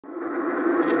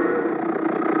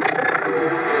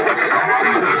As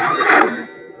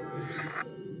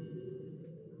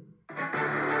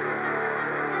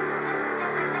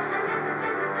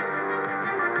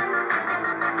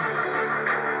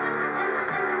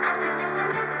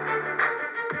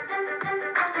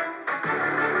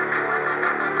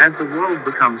the world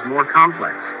becomes more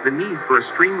complex, the need for a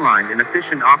streamlined and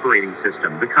efficient operating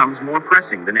system becomes more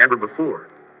pressing than ever before.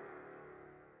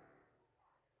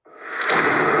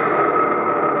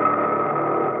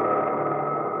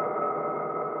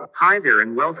 Hi there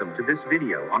and welcome to this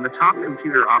video on the top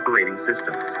computer operating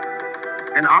systems.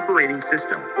 An operating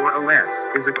system, or OS,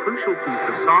 is a crucial piece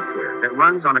of software that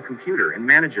runs on a computer and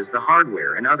manages the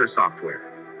hardware and other software.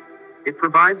 It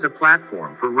provides a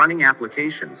platform for running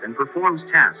applications and performs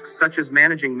tasks such as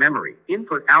managing memory,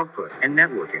 input-output, and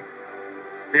networking.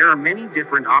 There are many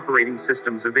different operating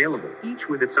systems available, each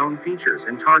with its own features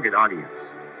and target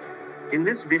audience. In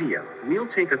this video, we'll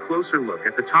take a closer look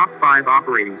at the top 5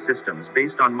 operating systems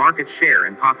based on market share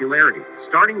and popularity,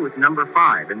 starting with number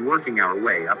 5 and working our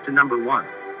way up to number 1.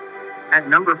 At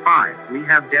number 5, we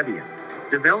have Debian.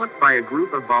 Developed by a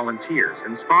group of volunteers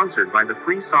and sponsored by the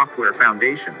Free Software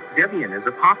Foundation, Debian is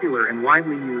a popular and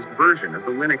widely used version of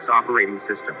the Linux operating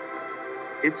system.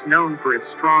 It's known for its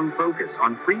strong focus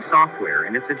on free software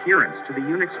and its adherence to the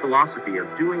Unix philosophy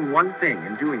of doing one thing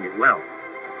and doing it well.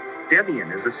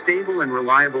 Debian is a stable and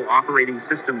reliable operating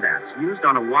system that's used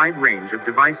on a wide range of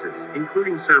devices,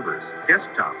 including servers,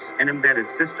 desktops, and embedded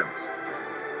systems.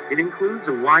 It includes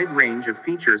a wide range of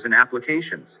features and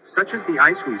applications, such as the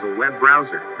Iceweasel web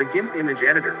browser, the GIMP image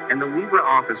editor, and the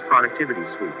LibreOffice productivity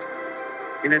suite.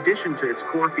 In addition to its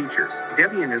core features,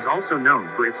 Debian is also known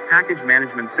for its package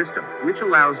management system, which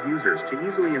allows users to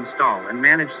easily install and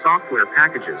manage software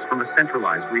packages from a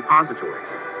centralized repository.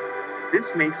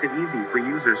 This makes it easy for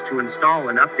users to install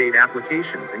and update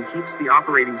applications and keeps the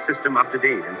operating system up to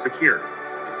date and secure.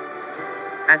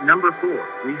 At number 4,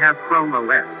 we have Chrome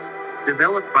OS.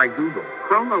 Developed by Google,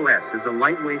 Chrome OS is a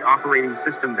lightweight operating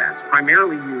system that's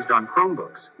primarily used on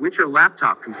Chromebooks, which are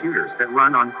laptop computers that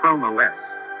run on Chrome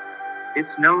OS.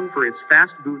 It's known for its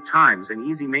fast boot times and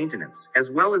easy maintenance, as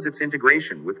well as its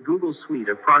integration with Google's suite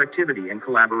of productivity and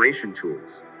collaboration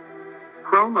tools.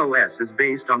 Chrome OS is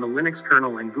based on the Linux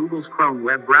kernel and Google's Chrome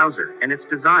web browser, and it's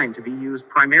designed to be used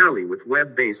primarily with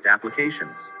web-based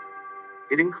applications.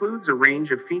 It includes a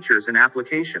range of features and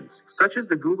applications, such as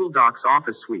the Google Docs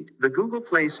Office Suite, the Google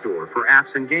Play Store for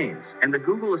apps and games, and the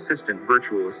Google Assistant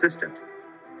virtual assistant.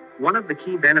 One of the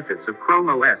key benefits of Chrome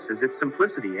OS is its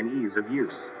simplicity and ease of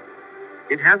use.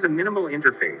 It has a minimal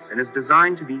interface and is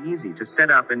designed to be easy to set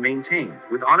up and maintain,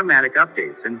 with automatic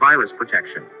updates and virus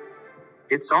protection.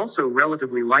 It's also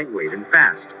relatively lightweight and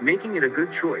fast, making it a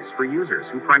good choice for users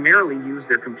who primarily use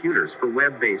their computers for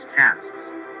web-based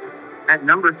tasks. At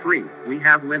number 3, we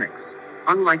have Linux.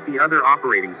 Unlike the other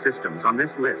operating systems on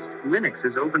this list, Linux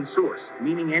is open source,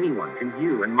 meaning anyone can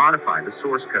view and modify the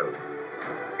source code.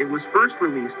 It was first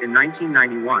released in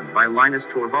 1991 by Linus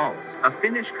Torvalds, a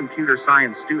Finnish computer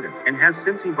science student, and has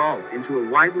since evolved into a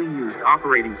widely used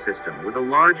operating system with a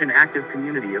large and active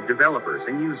community of developers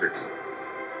and users.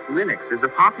 Linux is a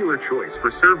popular choice for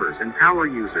servers and power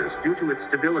users due to its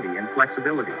stability and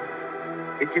flexibility.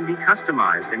 It can be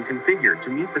customized and configured to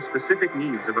meet the specific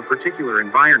needs of a particular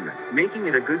environment, making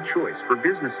it a good choice for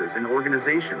businesses and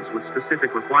organizations with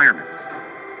specific requirements.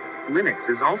 Linux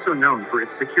is also known for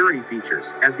its security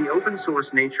features, as the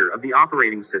open-source nature of the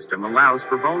operating system allows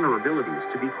for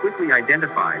vulnerabilities to be quickly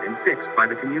identified and fixed by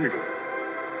the community.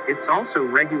 It's also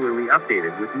regularly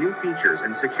updated with new features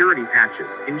and security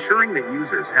patches, ensuring that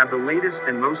users have the latest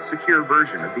and most secure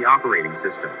version of the operating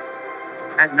system.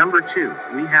 At number 2,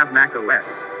 we have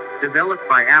macOS. Developed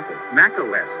by Apple,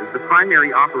 macOS is the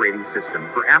primary operating system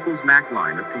for Apple's Mac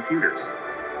line of computers.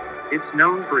 It's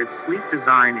known for its sleek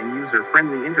design and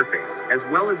user-friendly interface, as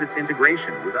well as its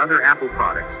integration with other Apple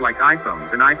products like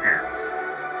iPhones and iPads.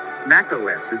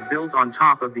 macOS is built on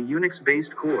top of the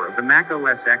Unix-based core of the Mac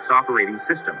OS X operating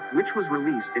system, which was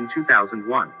released in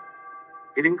 2001.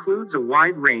 It includes a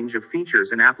wide range of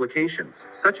features and applications,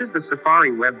 such as the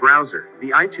Safari web browser, the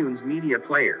iTunes media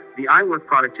player, the iWork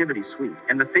productivity suite,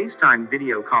 and the FaceTime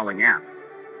video calling app.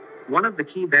 One of the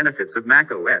key benefits of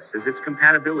macOS is its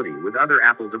compatibility with other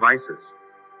Apple devices.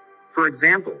 For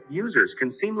example, users can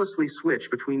seamlessly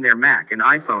switch between their Mac and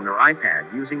iPhone or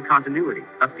iPad using continuity,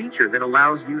 a feature that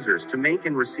allows users to make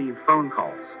and receive phone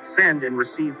calls, send and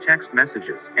receive text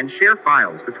messages, and share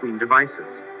files between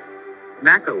devices.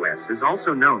 macOS is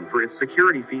also known for its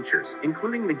security features,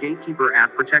 including the Gatekeeper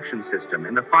app protection system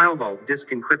and the FileVault disk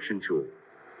encryption tool.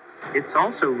 It's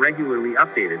also regularly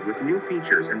updated with new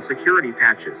features and security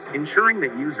patches, ensuring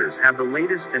that users have the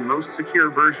latest and most secure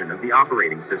version of the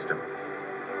operating system.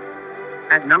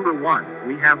 At number 1,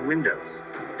 we have Windows.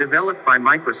 Developed by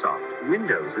Microsoft,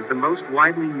 Windows is the most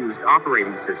widely used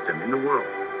operating system in the world.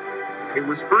 It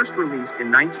was first released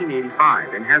in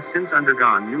 1985 and has since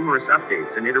undergone numerous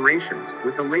updates and iterations,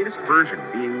 with the latest version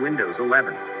being Windows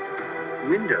 11.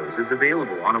 Windows is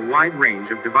available on a wide range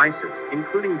of devices,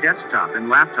 including desktop and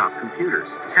laptop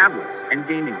computers, tablets, and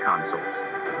gaming consoles.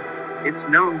 It's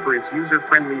known for its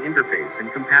user-friendly interface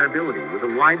and compatibility with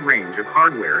a wide range of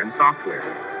hardware and software.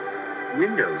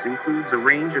 Windows includes a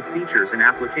range of features and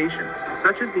applications,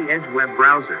 such as the Edge web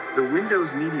browser, the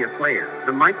Windows Media Player,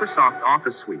 the Microsoft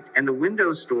Office Suite, and the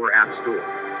Windows Store App Store.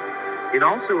 It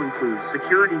also includes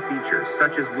security features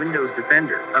such as Windows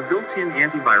Defender, a built-in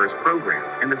antivirus program,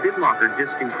 and the BitLocker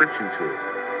disk encryption tool.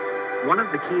 One of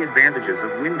the key advantages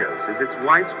of Windows is its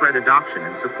widespread adoption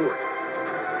and support.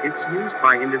 It's used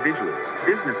by individuals,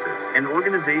 businesses, and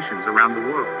organizations around the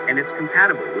world, and it's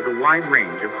compatible with a wide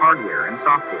range of hardware and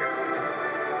software.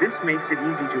 This makes it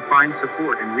easy to find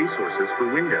support and resources for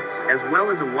Windows, as well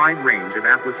as a wide range of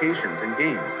applications and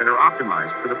games that are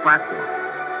optimized for the platform.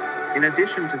 In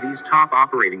addition to these top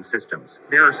operating systems,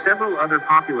 there are several other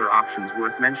popular options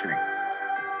worth mentioning.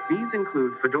 These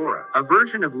include Fedora, a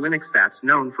version of Linux that's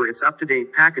known for its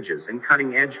up-to-date packages and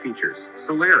cutting-edge features;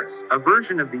 Solaris, a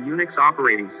version of the Unix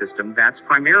operating system that's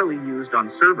primarily used on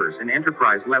servers and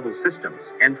enterprise-level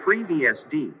systems; and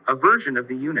FreeBSD, a version of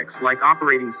the Unix-like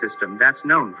operating system that's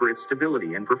known for its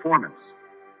stability and performance.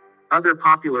 Other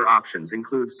popular options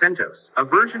include CentOS, a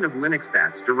version of Linux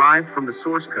that's derived from the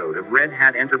source code of Red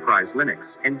Hat Enterprise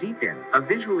Linux, and debian, a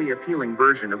visually appealing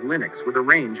version of Linux with a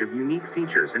range of unique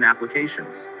features and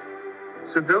applications.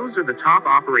 So those are the top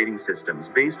operating systems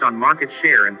based on market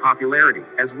share and popularity,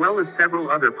 as well as several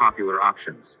other popular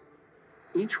options.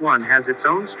 Each one has its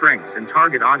own strengths and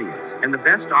target audience, and the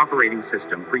best operating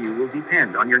system for you will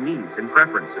depend on your needs and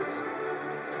preferences.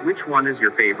 Which one is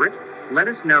your favorite? Let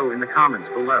us know in the comments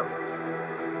below.